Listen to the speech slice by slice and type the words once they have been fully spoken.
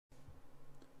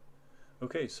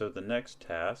Okay, so the next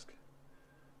task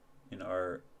in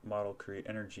our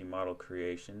energy model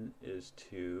creation is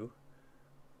to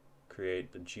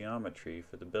create the geometry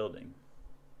for the building.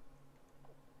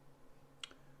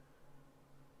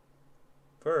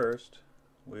 First,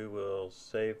 we will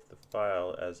save the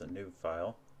file as a new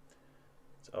file.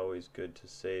 It's always good to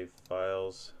save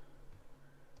files,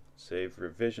 save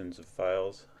revisions of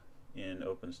files in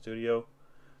OpenStudio.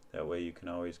 That way you can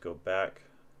always go back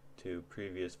to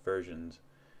previous versions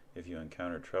if you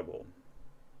encounter trouble.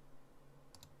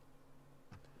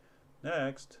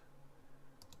 Next,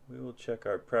 we will check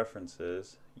our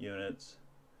preferences, units,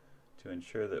 to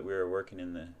ensure that we are working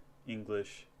in the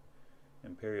English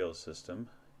Imperial system,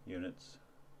 units.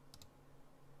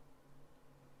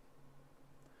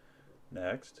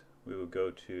 Next, we will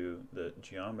go to the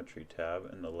Geometry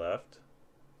tab in the left,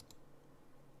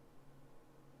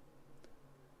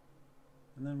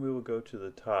 and then we will go to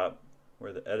the top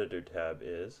where the Editor tab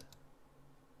is.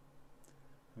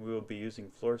 We will be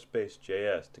using FloorSpace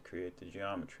JS to create the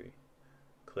geometry.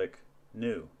 Click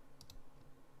New.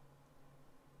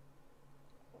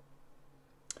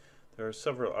 There are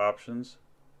several options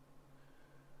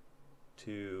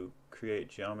to create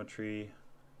geometry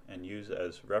and use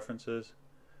as references.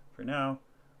 For now,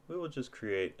 we will just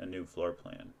create a new floor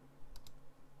plan.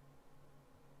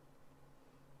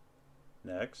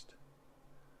 Next,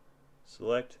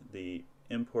 select the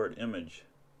Import Image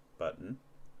button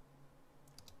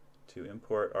to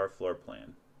import our floor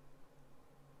plan.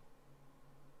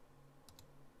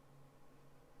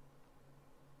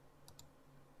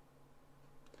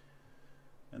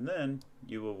 And then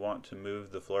you will want to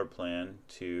move the floor plan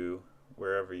to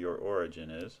wherever your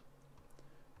origin is.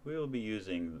 We will be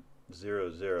using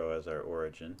 0, 0 as our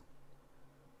origin,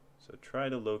 so try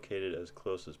to locate it as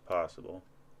close as possible.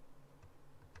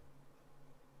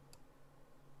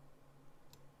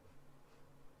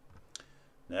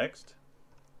 Next,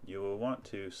 you will want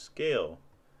to scale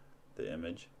the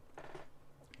image.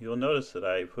 You'll notice that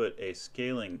I put a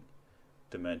scaling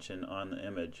dimension on the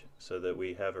image so that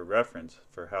we have a reference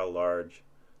for how large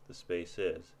the space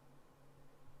is.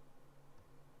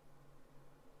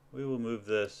 We will move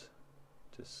this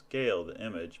to scale the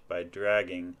image by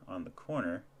dragging on the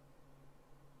corner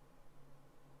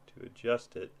to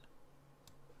adjust it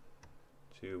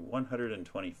to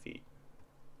 120 feet.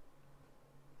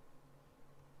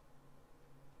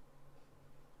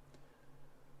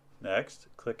 Next,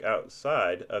 click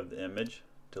outside of the image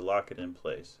to lock it in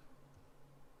place.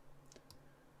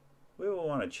 We will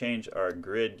want to change our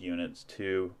grid units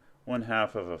to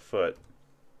 1/2 of a foot.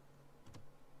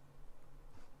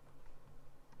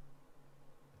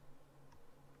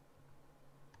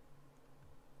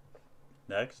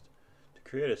 Next, to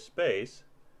create a space,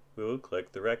 we will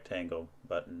click the rectangle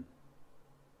button.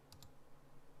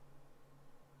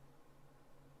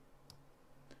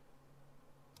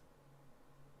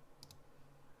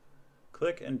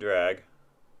 Click and drag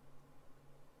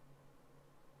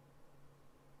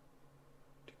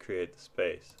to create the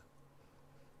space.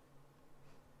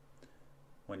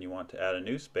 When you want to add a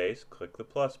new space, click the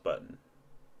plus button.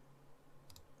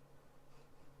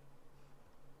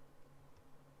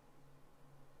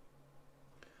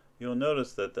 You'll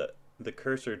notice that the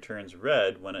cursor turns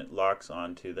red when it locks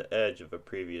onto the edge of a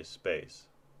previous space.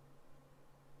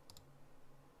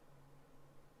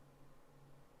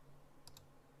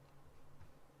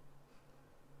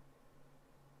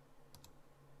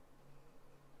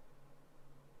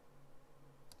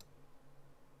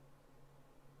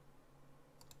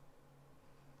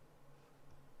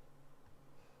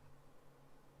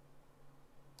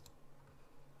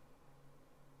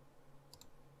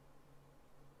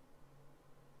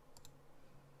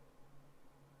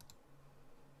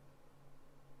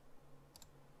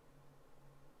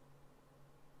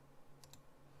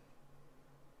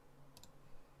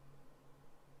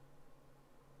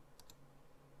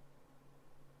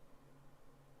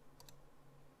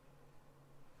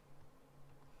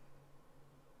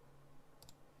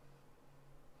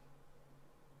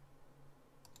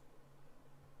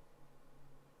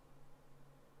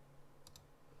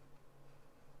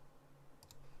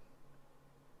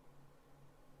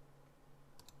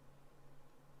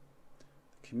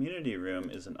 Community room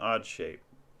is an odd shape,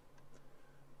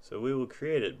 so we will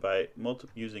create it by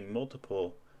using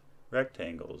multiple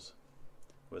rectangles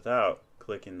without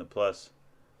clicking the plus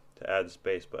to add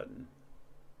space button.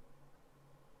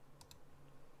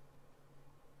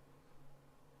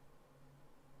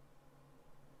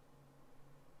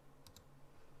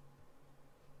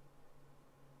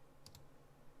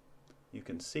 You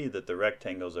can see that the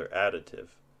rectangles are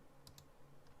additive.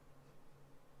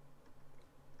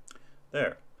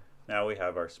 There. Now we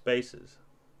have our spaces.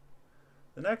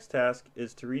 The next task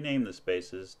is to rename the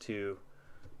spaces to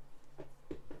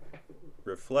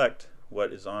reflect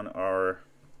what is on our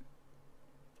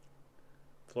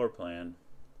floor plan.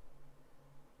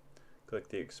 Click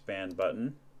the expand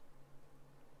button.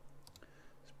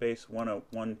 Space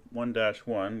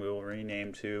 1-1 we will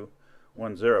rename to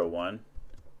 101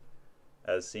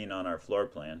 as seen on our floor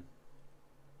plan.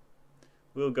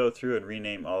 We will go through and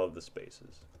rename all of the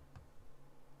spaces.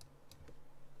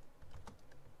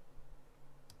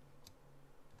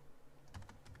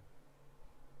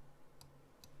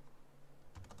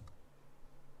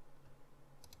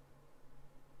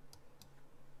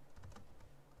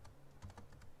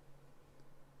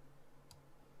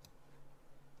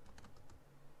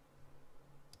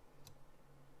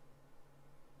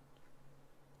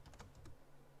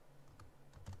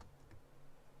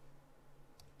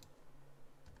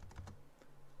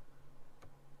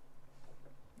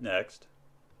 Next,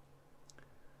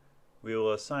 we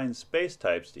will assign space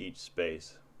types to each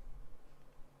space.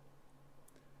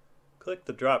 Click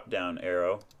the drop-down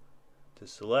arrow to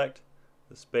select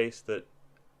the space that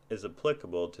is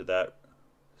applicable to that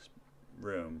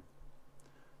room.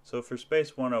 So for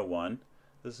space 101,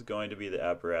 this is going to be the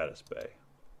apparatus bay.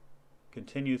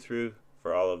 Continue through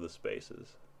for all of the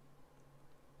spaces.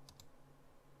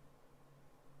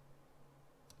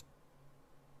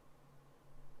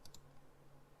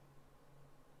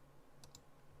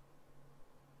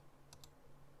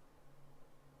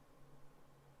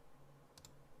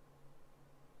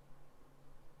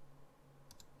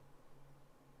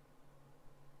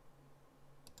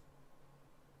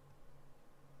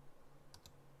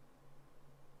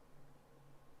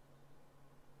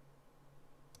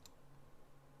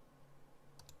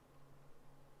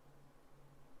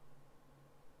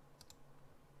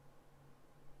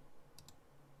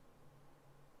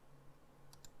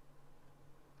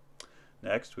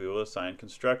 Next, we will assign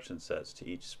construction sets to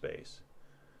each space.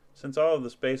 Since all of the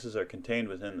spaces are contained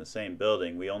within the same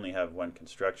building, we only have one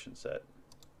construction set.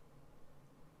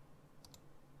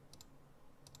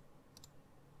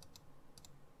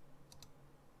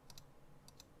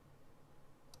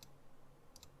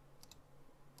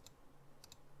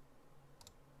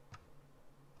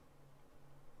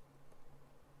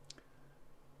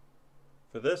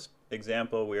 For this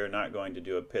example, we are not going to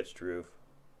do a pitched roof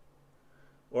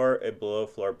or a below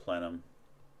floor plenum.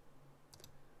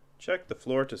 Check the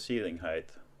floor to ceiling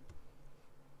height.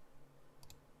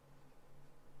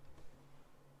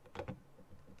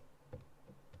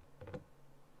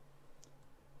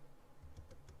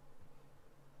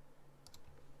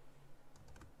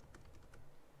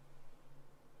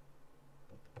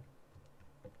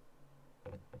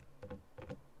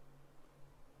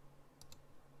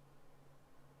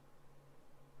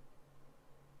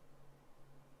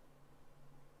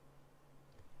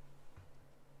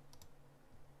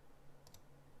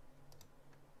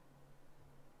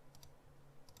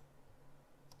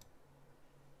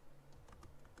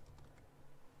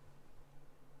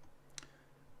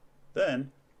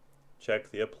 Then, check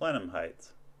the plenum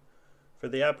heights. For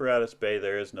the apparatus bay,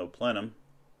 there is no plenum.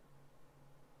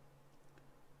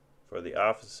 For the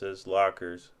offices,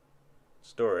 lockers,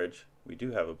 storage, we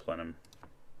do have a plenum.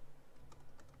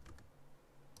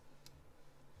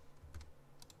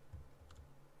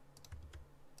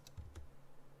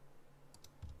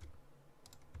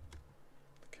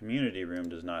 The community room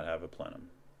does not have a plenum.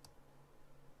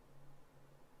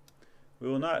 We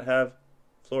will not have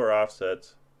floor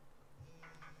offsets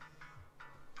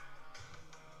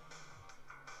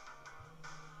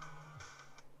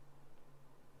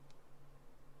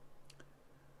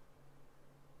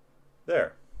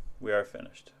There, we are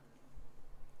finished.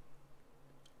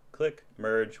 Click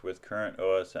Merge with Current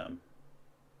OSM.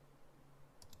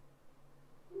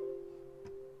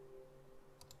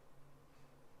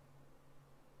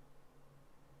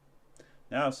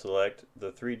 Now select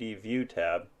the 3D View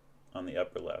tab on the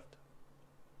upper left.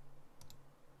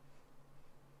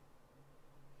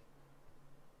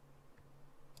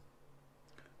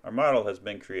 Our model has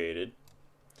been created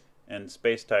and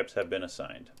space types have been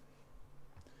assigned.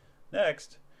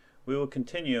 Next, we will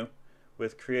continue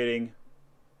with creating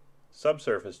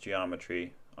subsurface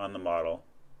geometry on the model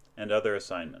and other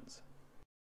assignments.